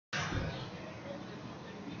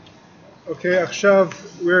Okay, Akshav,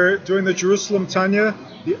 we're doing the Jerusalem Tanya,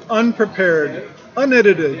 the unprepared,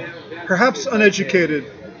 unedited, perhaps uneducated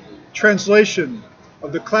translation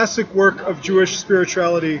of the classic work of Jewish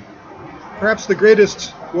spirituality, perhaps the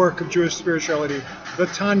greatest work of Jewish spirituality, the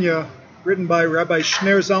Tanya, written by Rabbi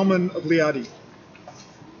Shner Zalman of Liadi.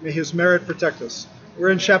 May his merit protect us.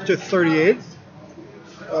 We're in chapter 38.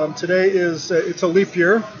 Today it's a leap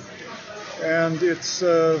year, and it's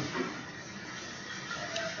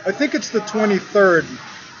I think it's the 23rd.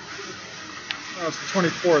 No, it's the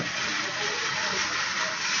 24th.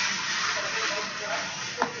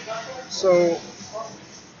 So,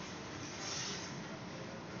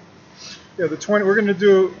 yeah, we're going to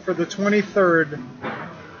do for the 23rd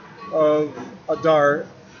of Adar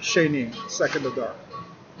Sheni, second Adar.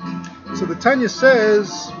 So the Tanya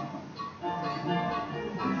says,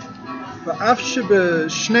 "Va'af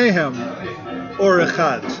sheb'shnehem or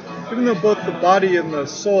echad." Even though both the body and the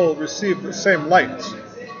soul receive the same light,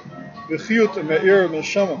 v'chiyut me'ir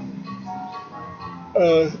me'shama,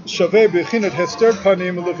 shaveh b'chinat hester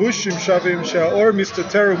panim levushim shavim she'aor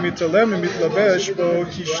mistateru mitalem mitlabesh bo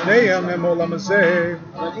ki shneim hem olam hazeh.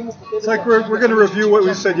 It's like we're going to review what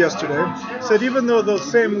we said yesterday. We said even though the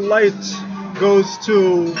same light goes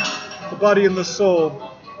to the body and the soul,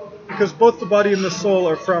 because both the body and the soul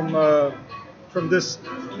are from this,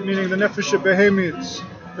 meaning the nefesh behemit,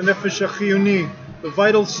 the nefesh chiyuni, the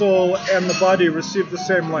vital soul and the body receive the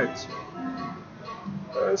same light.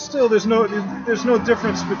 Still, there's no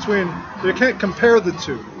difference between. You can't compare the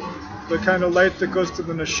two. The kind of light that goes to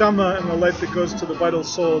the neshama and the light that goes to the vital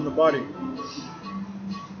soul in the body.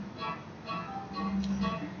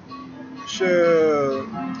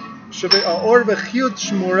 שהאור וחיות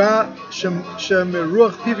שמורה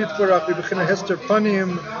שמרוח פיו יתברך בבחינת הסתר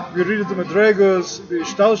פנים וירידת המדרגות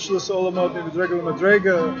והשתלשלות העולמות ממדרגה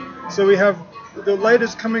למדרגה. So we have the light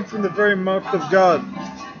is coming from the very mouth of God,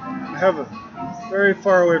 heaven, very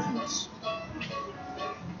far away from us,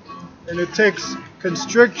 and it takes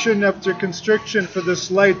constriction after constriction for this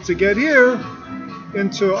light to get here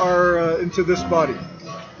into this body,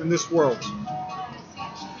 in this world.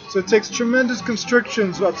 So it takes tremendous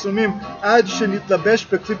constrictions, ad shenitlabesh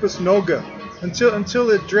beklipas noga, until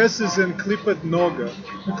it dresses in klipat noga.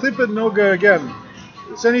 And klipat noga, again,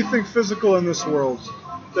 it's anything physical in this world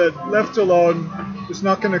that left alone is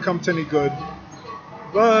not going to come to any good.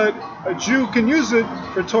 But a Jew can use it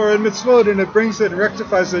for Torah and mitzvot, and it brings it,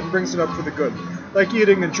 rectifies it, and brings it up for the good. Like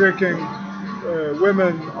eating and drinking,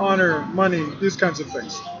 women, honor, money, these kinds of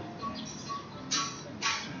things.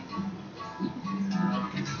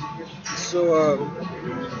 So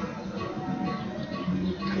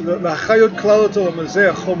the Chayot Klalut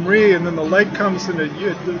Olamazeh Chomri, and then the light comes and it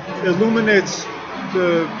illuminates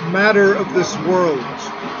the matter of this world.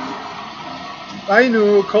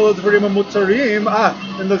 Ainu Kol Advarim Mutarim.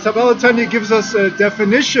 And the Kabbalah Tanya gives us a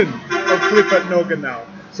definition of Klipat Noga now.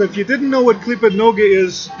 So if you didn't know what Klipat Noga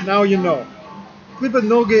is, now you know. Klipat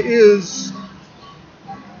Noga is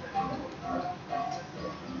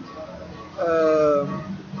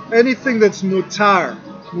anything that's mutar.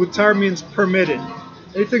 Mutar means permitted.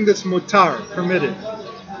 Anything that's mutar, permitted.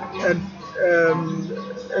 And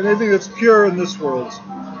anything that's pure in this world.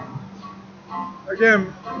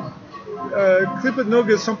 Again, klipat noga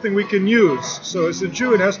is something we can use. So as a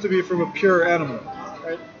Jew, it has to be from a pure animal.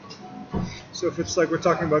 Right? So if it's like we're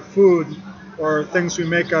talking about food or things we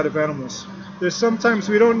make out of animals. There's sometimes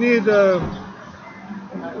we don't need...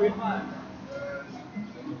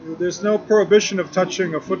 There's no prohibition of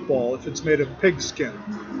touching a football if it's made of pig skin.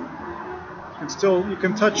 You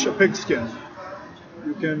can touch a pig skin.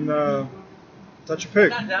 You can touch a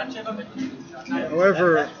pig.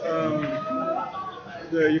 However,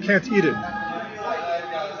 you can't eat it.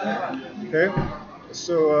 Okay?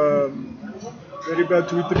 So, very bad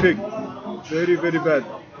to eat the pig. Very, very bad.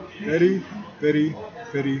 Very, very,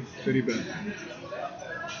 very, very bad.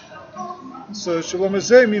 So Shalom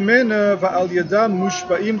Hazeh Mimena Va'al Yadam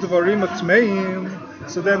Mushba'im Dvarim Atmeim.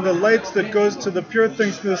 So then the light that goes to the pure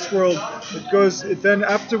things in this world, then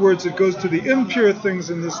afterwards it goes to the impure things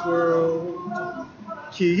in this world.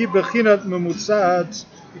 Ki hi bechinat memutzat,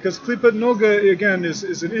 because Klipat Noga again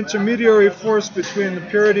is an intermediary force between the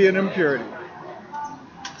purity and impurity.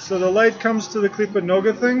 So the light comes to the Klipat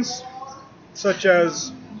Noga things, such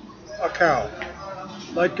as a cow.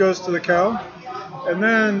 Light goes to the cow. And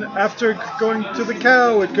then after going to the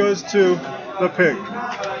cow, it goes to the pig.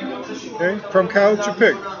 Okay? From cow to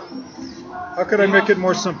pig. How could I make it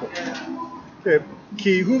more simple? Okay.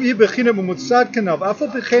 כי הוא בחינה ממוצעת כנב, אף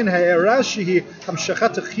על פי כן ההערה שהיא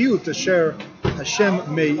המשכת החיות אשר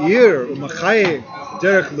Hashem meir u'machaye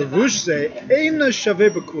derech levush ze eina shaveh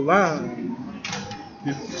b'kulan.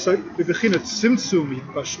 So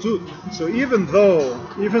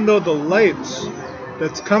even though the light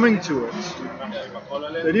that's coming to it,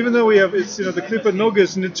 that even though we have, it's, the Klipa Noga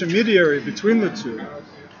is an intermediary between the two,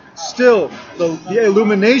 still the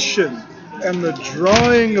illumination and the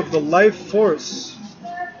drawing of the life force,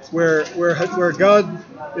 where God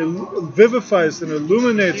vivifies and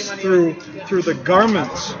illuminates through the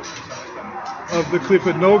garment of the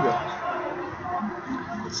Klipa Noga,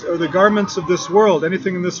 or the garments of this world,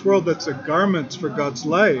 anything in this world that's a garment for God's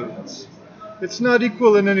light, it's not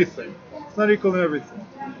equal in anything. It's not equal in everything.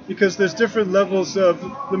 Because there's different levels of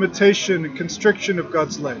limitation and constriction of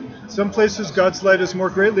God's light. Some places God's light is more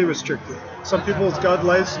greatly restricted. Some people's God's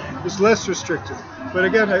light is less restricted. But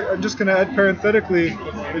again, I'm just going to add parenthetically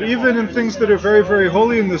that even in things that are very, very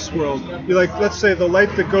holy in this world, let's say the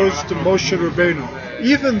light that goes to Moshe Rabbeinu,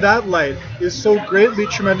 even that light is so greatly,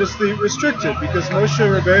 tremendously restricted because Moshe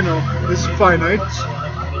Rabbeinu is finite.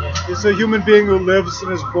 He's a human being who lives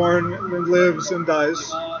and is born and lives and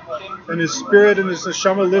dies. And his spirit and his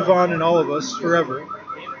neshama live on in all of us forever.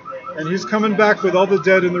 And he's coming back with all the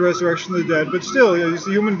dead in the resurrection of the dead. But still, he's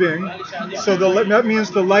a human being. So that means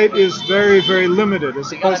the light is very, very limited,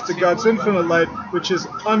 as opposed to God's infinite light, which is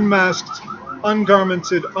unmasked,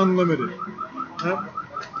 ungarmented, unlimited.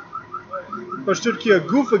 So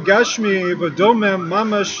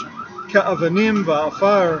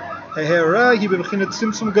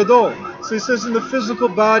he says in the physical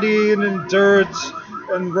body and in dirt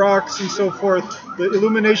and rocks and so forth, the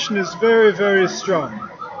illumination is very, very strong.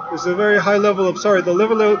 There's a very high level of,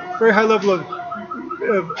 very high level of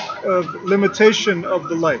limitation of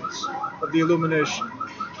the light, of the illumination.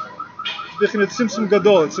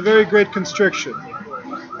 It's a very great constriction.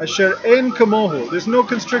 Asher ein kamohu, there's no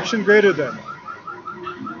constriction greater than.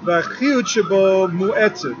 And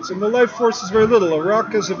the life force is very little. A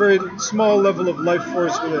rock has a very small level of life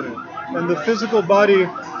force within it. And the physical body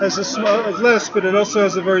has less, but it also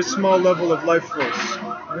has a very small level of life force.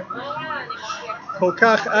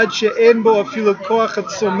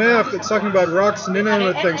 It's talking about rocks and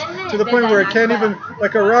inanimate things, to the point where it can't even,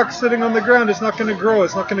 like a rock sitting on the ground, it's not going to grow,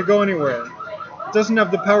 it's not going to go anywhere. It doesn't have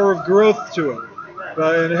the power of growth to it.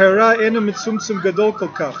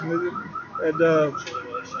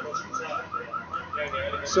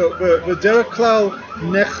 So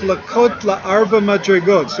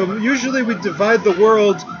usually we divide the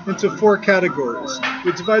world into four categories.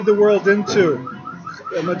 We divide the world into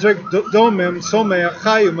it's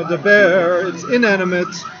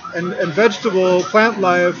inanimate and vegetable, plant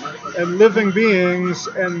life, and living beings,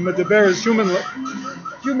 and medaber is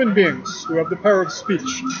human beings who have the power of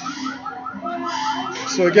speech.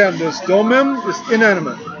 So again, this domem is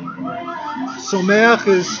inanimate. Someach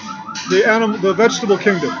is the vegetable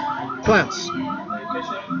kingdom, plants.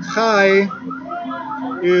 Chai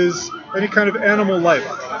is any kind of animal life.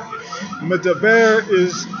 Medaber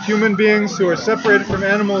is human beings who are separated from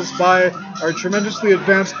animals by our tremendously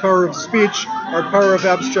advanced power of speech, our power of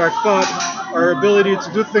abstract thought, our ability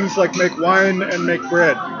to do things like make wine and make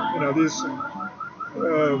bread. These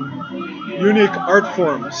unique art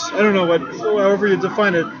forms. I don't know however you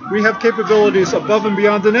define it. We have capabilities above and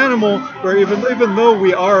beyond an animal, where even though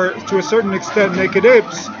we are to a certain extent naked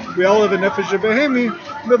apes, we all have a nefesh behemi.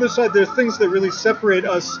 On the other side, there are things that really separate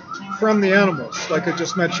us from the animals, like I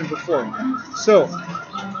just mentioned before. So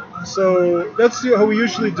that's how we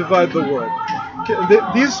usually divide the world.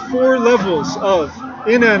 These four levels of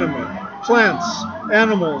inanimate, plants,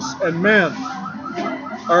 animals, and man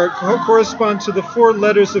correspond to the four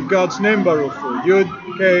letters of God's name, Baruch Hu, Yud,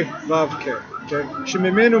 Ke, Vav, Ke. Okay?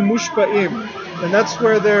 Shemimenu mushpa'im, and that's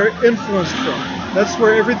where they're influenced from. That's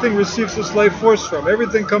where everything receives its life force from.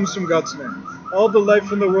 Everything comes from God's name. All the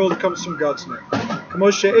life in the world comes from God's name.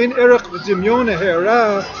 כמו שאין ערך ודמיון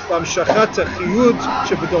ההארה והמשכת החיות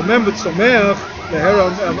שבדומם וצומח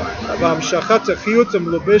והמשכת החיות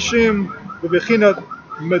המלובשים בבחינת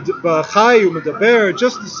חי ומדבר.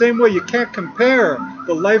 Just the same way you can't compare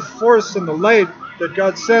the life force and the light that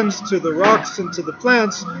God sends to the rocks and to the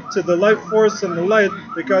plants to the life force and the light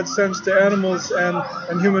that God sends to animals and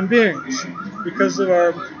human beings, because of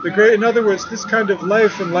in other words, this kind of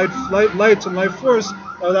life and light and life force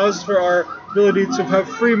allows for our ability to have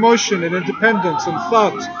free motion and independence and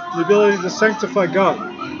thought, the ability to sanctify God.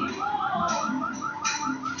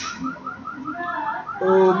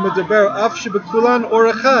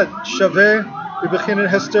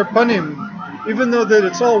 Even though that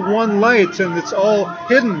it's all one light and it's all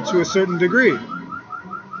hidden to a certain degree.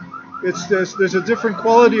 there's a different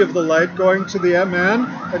quality of the light going to the man,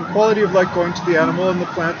 and quality of light going to the animal and the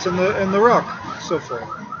plant and the rock, so forth.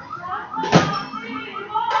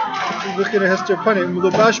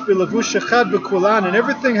 And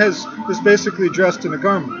everything is basically dressed in a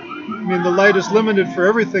garment. I mean, the light is limited for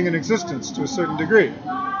everything in existence to a certain degree,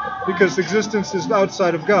 because existence is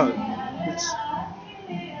outside of God.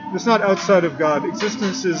 It's not outside of God.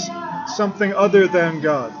 Existence is something other than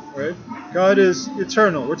God, right? God is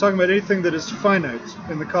eternal. We're talking about anything that is finite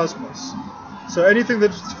in the cosmos. So anything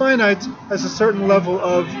that's finite has a certain level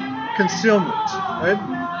of concealment, right?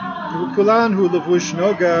 Kulan hu levush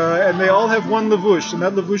noga, and they all have one levush, and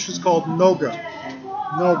that levush is called noga.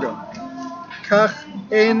 Noga. Kach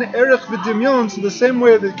ein erech v'dimyon. So the same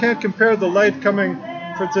way that you can't compare the light coming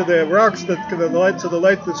to the rocks, the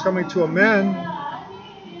light that's coming to a man.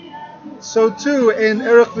 So too, ein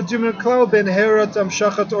erech v'dimyon klal ben herat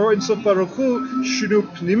amshachat or insof baruchu shnu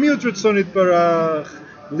pnimiut ritzonit barach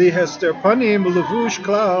li hester panim levush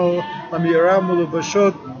klal amiram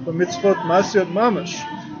ulevashot b'mitzvot masyot mamash.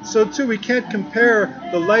 So too, we can't compare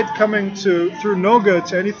the light coming through Noga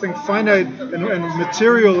to anything finite and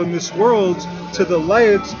material in this world to the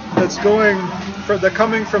light that's coming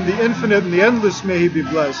from the infinite and the endless, may he be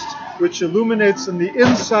blessed, which illuminates in the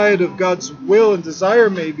inside of God's will and desire,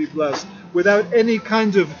 may he be blessed, without any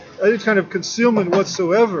kind of concealment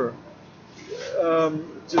whatsoever.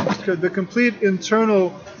 The complete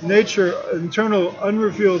internal nature, internal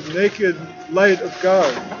unrevealed naked light of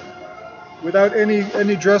God, without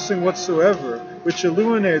any dressing whatsoever, which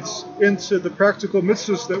illuminates into the practical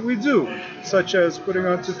mitzvahs that we do, such as putting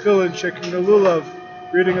on tefillin, shaking the lulav,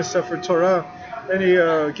 reading a sefer Torah, any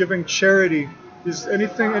giving charity,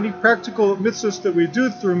 any practical mitzvahs that we do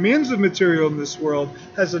through means of material in this world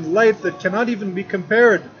has a light that cannot even be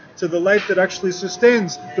compared to the light that actually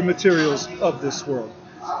sustains the materials of this world.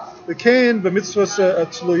 The kain b'mitzvos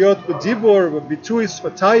atzluyot b'dibor b'bitui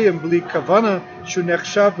sfatayim b'li kavana shu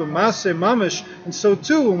nechshav b'maseh mamish. And so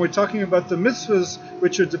too, when we're talking about the mitzvahs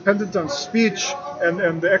which are dependent on speech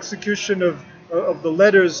and the execution of the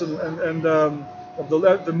letters and of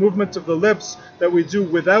the movement of the lips that we do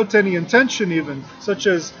without any intention, even such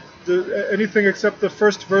as anything except the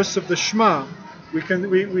first verse of the Shema, we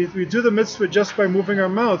do the mitzvah just by moving our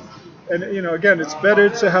mouth. And again, it's better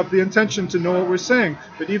to have the intention to know what we're saying.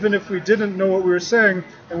 But even if we didn't know what we were saying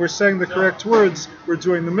and we're saying the correct words, we're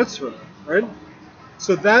doing the mitzvah, right?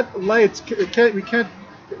 So that light, we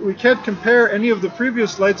can't compare any of the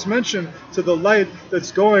previous lights mentioned to the light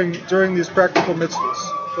that's going during these practical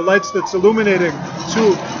mitzvahs. The lights that's illuminating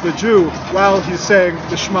to the Jew while he's saying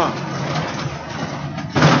the Shema.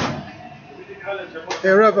 And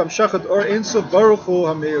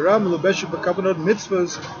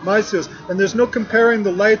there's no comparing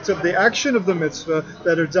the light of the action of the mitzvah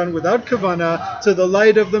that are done without kavanah to the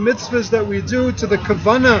light of the mitzvahs that we do, to the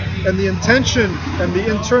kavanah and the intention and the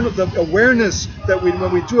awareness that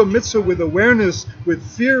when we do a mitzvah with awareness, with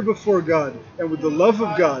fear before God and with the love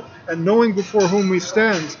of God and knowing before whom we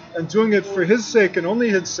stand and doing it for His sake and only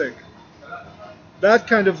His sake. That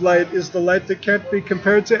kind of light is the light that can't be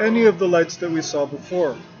compared to any of the lights that we saw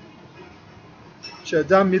before. When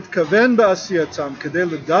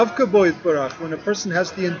a person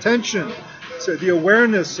has the intention, so the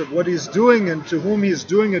awareness of what he's doing and to whom he's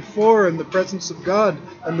doing it for in the presence of God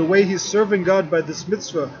and the way he's serving God by this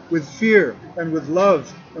mitzvah with fear and with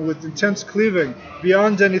love and with intense cleaving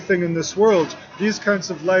beyond anything in this world, these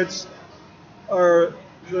kinds of lights are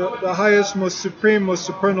the highest, most supreme, most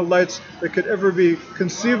supernal lights that could ever be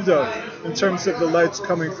conceived of in terms of the lights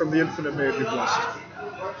coming from the infinite, may it be blessed.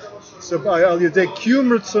 So by al yedei kiyum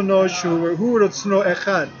ritzono hu ritzono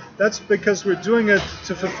echad. That's because we're doing it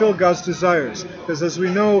to fulfill God's desires. Because as we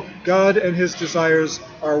know, God and His desires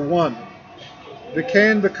are one.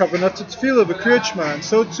 V'kein b'kavanat tefillah b'kriyat shema, and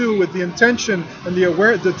so too with the intention and the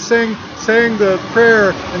awareness that saying the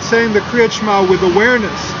prayer and saying the kriyat shema with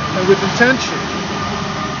awareness and with intention,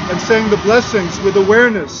 and saying the blessings with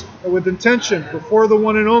awareness and with intention before the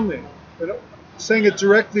one and only. Saying it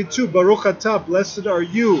directly to Baruch Atah, blessed are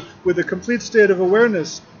you, with a complete state of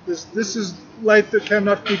awareness. This is light that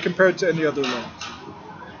cannot be compared to any other light.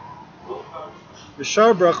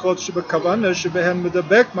 V'shar brachot shebekavana shebehen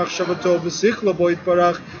medabek machshavato v'sichlo bo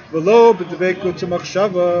yitbarach v'lo b'dvekut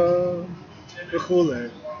machshava v'chulei.